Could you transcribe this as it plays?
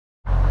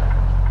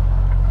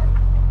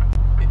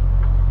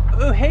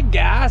Hey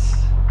guys,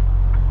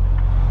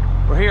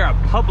 we're here at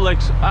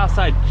Publix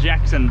outside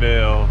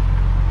Jacksonville,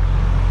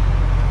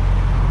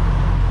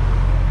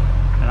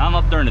 and I'm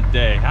up during the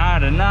day. I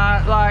do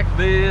not like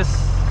this,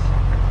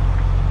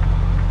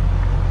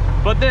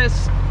 but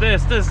this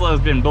has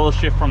been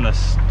bullshit from the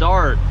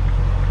start.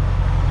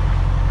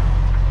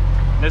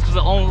 This was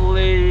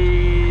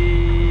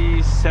only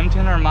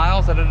 1,700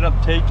 miles that ended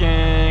up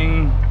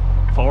taking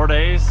 4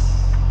 days.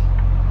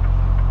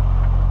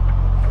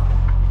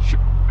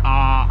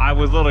 I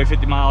was literally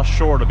 50 miles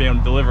short of being able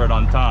to deliver it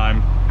on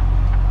time.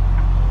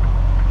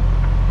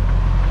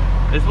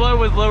 This load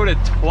was loaded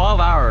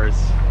 12 hours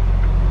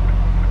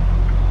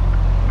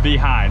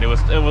behind. It was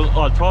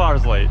 12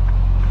 hours late.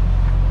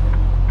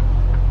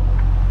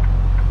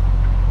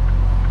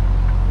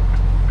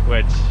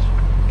 Which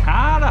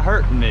kind of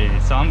hurt me.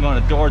 So I'm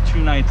going to door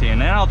 219,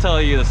 and then I'll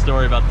tell you the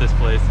story about this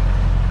place.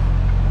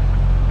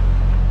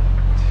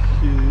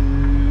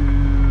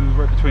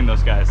 Right between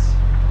those guys.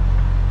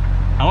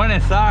 I went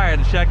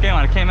inside to check in. When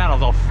I came out, I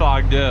was all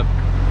fogged up.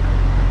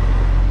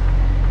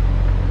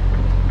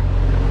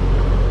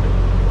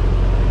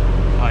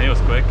 Oh, he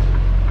was quick.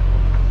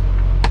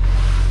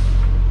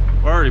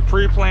 We're already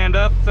pre-planned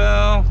up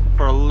though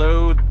for a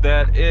load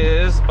that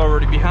is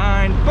already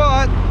behind,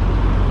 but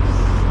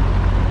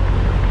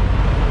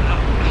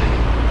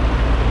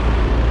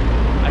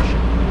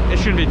it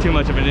shouldn't be too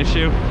much of an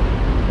issue.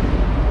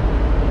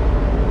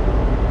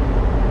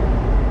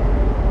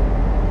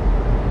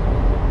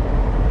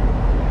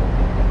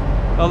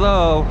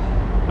 Although, I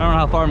don't know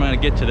how far I'm gonna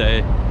get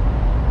today.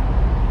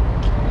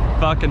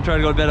 Fucking try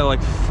to go to bed at like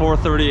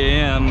 4:30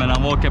 a.m. and I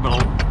woke up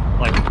at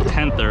like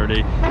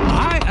 10:30.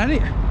 I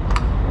need...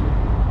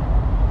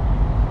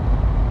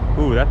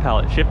 Ooh, that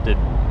pallet shifted.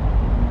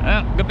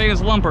 Good thing it's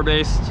lumper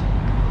based.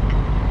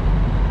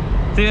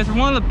 See, that's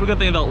one of the good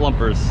things about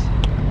lumpers.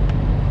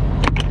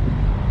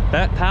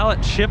 That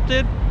pallet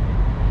shifted.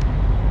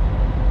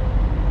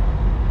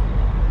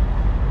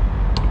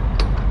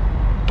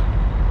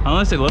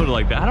 Unless they loaded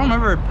like that. I don't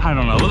remember. I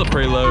don't know. It was a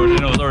preload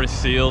and it was already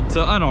sealed,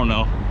 so I don't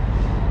know.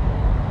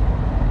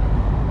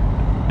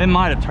 They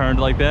might have turned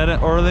like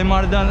that, or they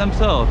might have done it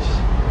themselves.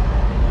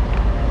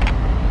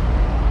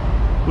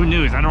 Who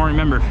knows? I don't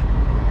remember.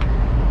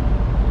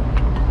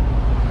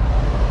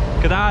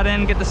 Because I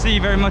didn't get to see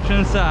very much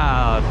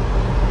inside.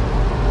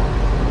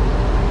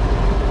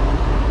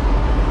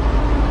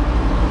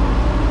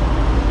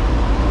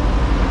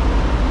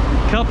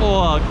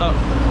 Couple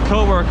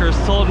co-workers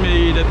told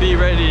me to be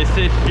ready to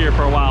sit here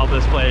for a while at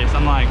this place.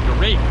 I'm like,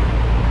 great.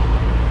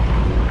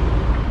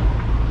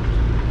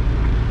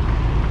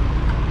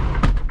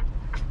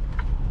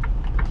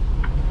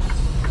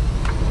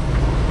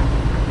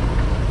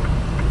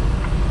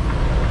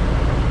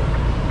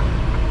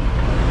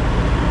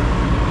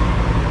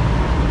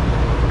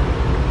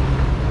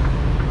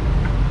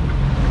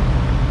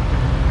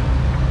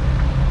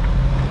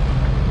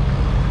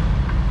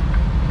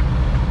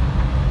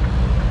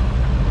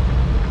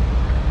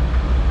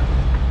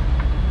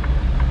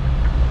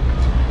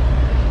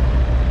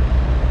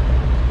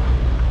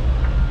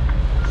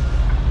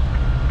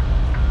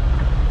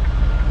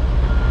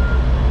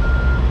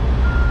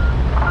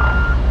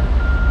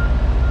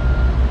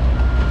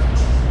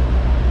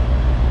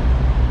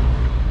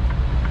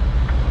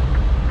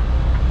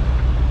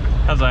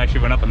 I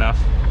actually went up enough.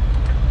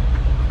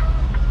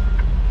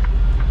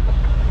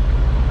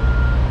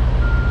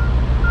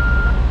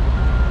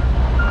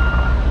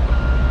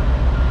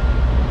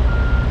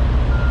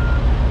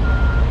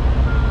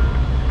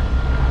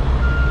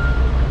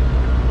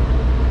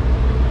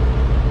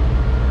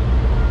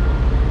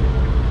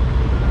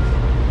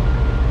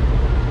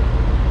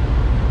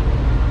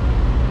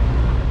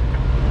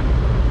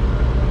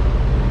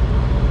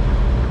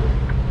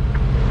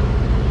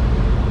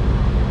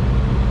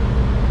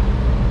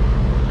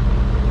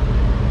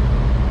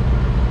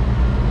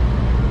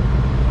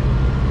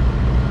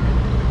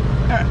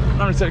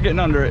 Instead of getting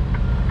under it.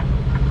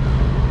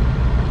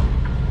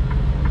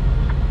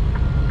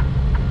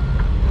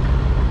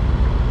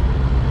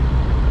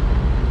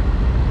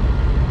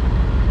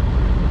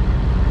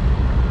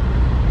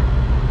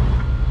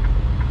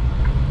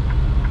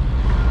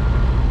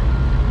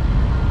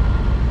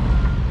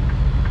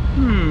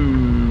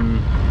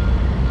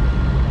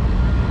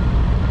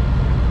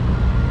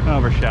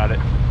 Overshot it.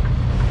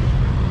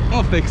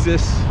 I'll fix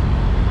this.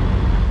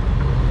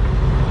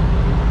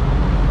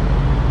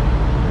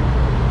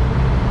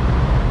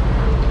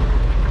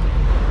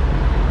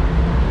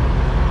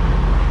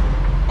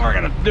 We're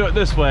gonna do it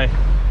this way.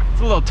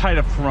 It's a little tight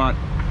up front.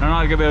 I'm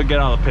not gonna be able to get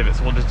out of the pivot,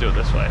 so we'll just do it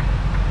this way.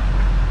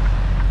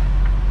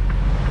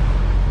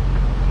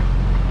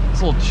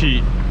 It's a little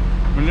cheat.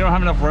 When you don't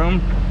have enough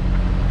room,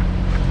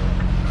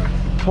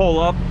 pull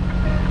up.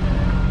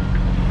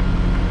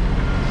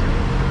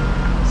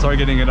 Start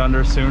getting it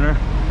under sooner.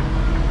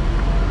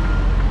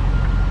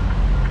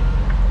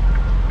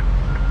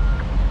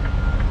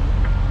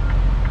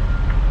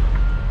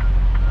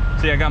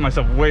 See, I got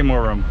myself way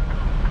more room.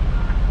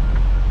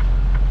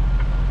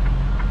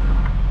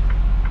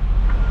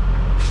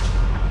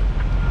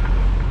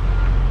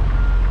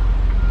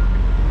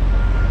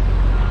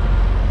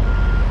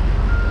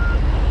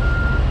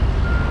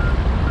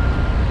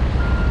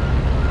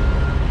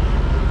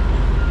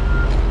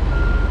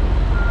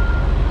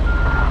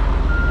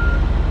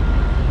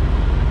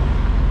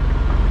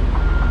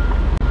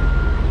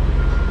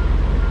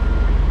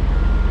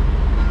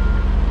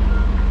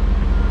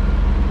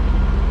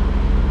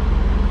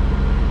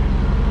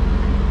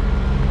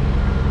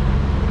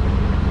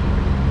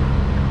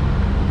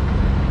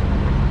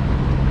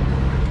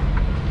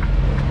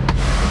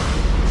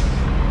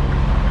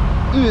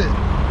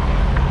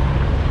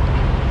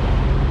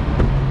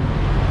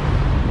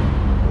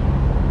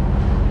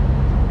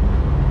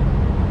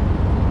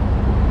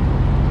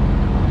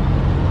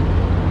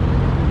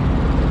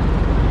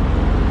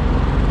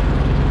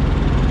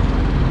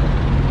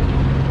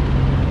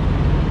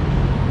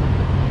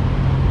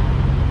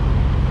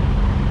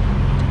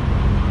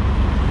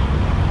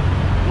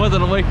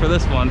 for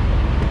this one.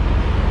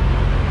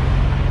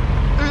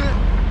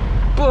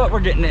 But we're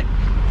getting it.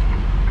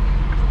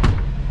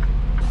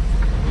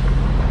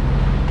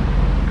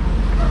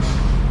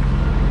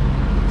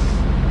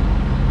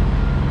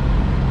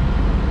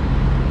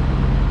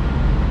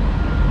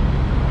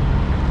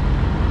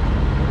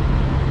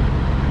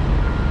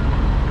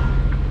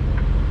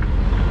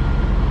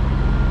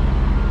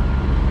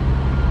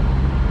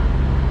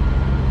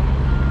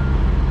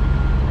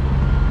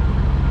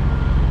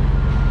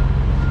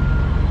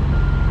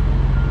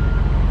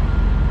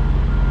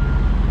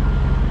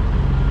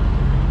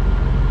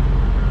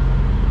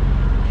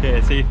 Okay,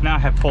 see, now I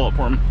have to pull up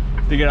for him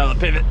to get out of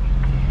the pivot.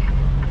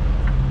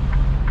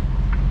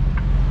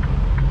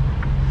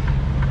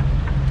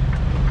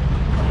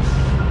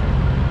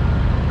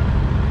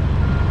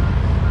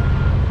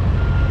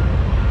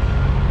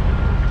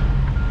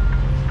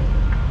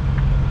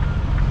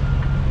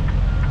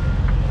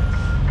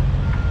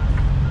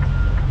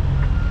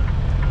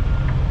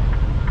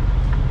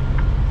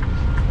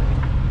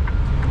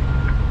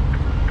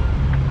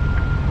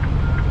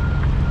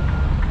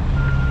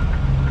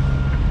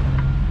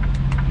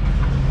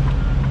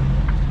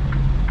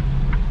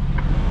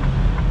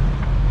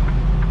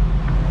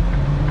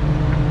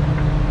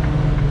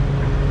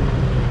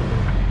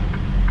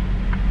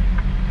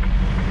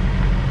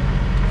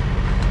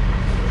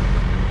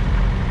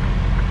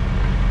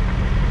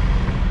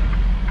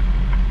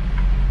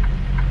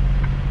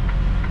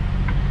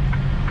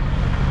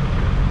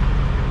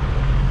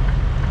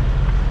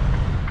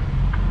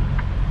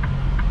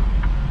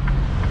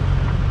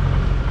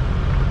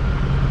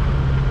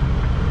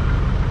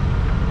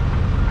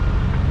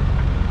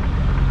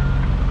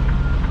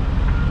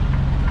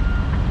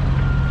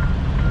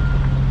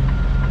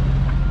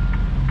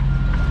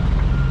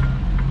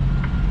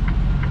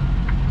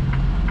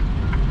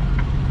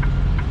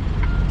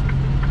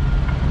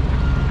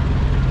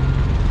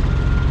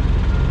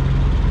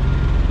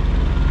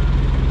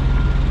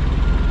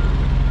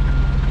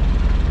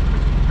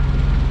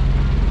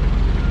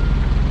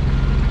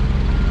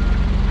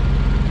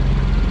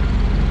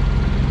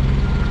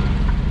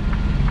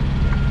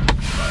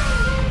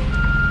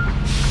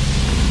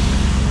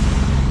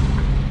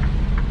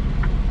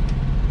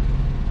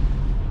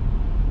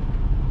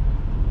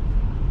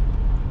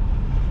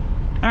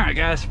 Alright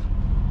guys,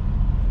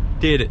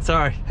 did it.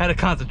 Sorry, had to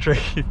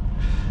concentrate.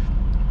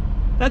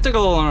 That took a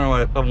little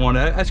longer than I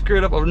wanted. I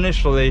screwed up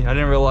initially. I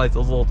didn't realize it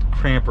was a little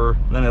cramper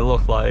than it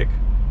looked like.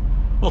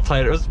 A little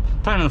tighter. It was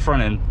tight on the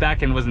front end.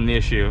 Back end wasn't the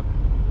issue.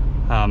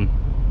 All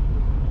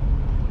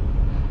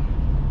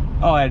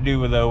I had to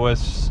do though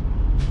was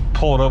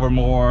pull it over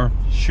more,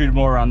 shoot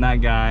more around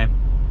that guy,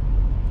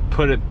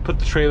 put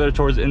the trailer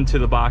towards into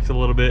the box a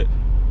little bit.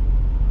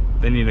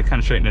 They need to kind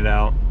of straighten it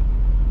out.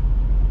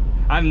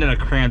 I haven't done a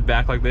cramped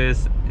back like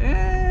this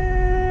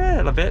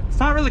a bit. It's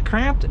not really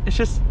cramped, it's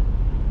just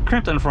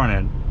cramped on the front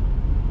end.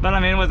 But I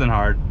mean, it wasn't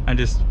hard. I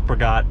just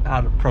forgot how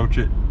to approach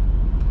it.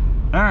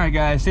 All right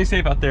guys, stay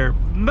safe out there.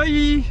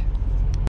 Bye.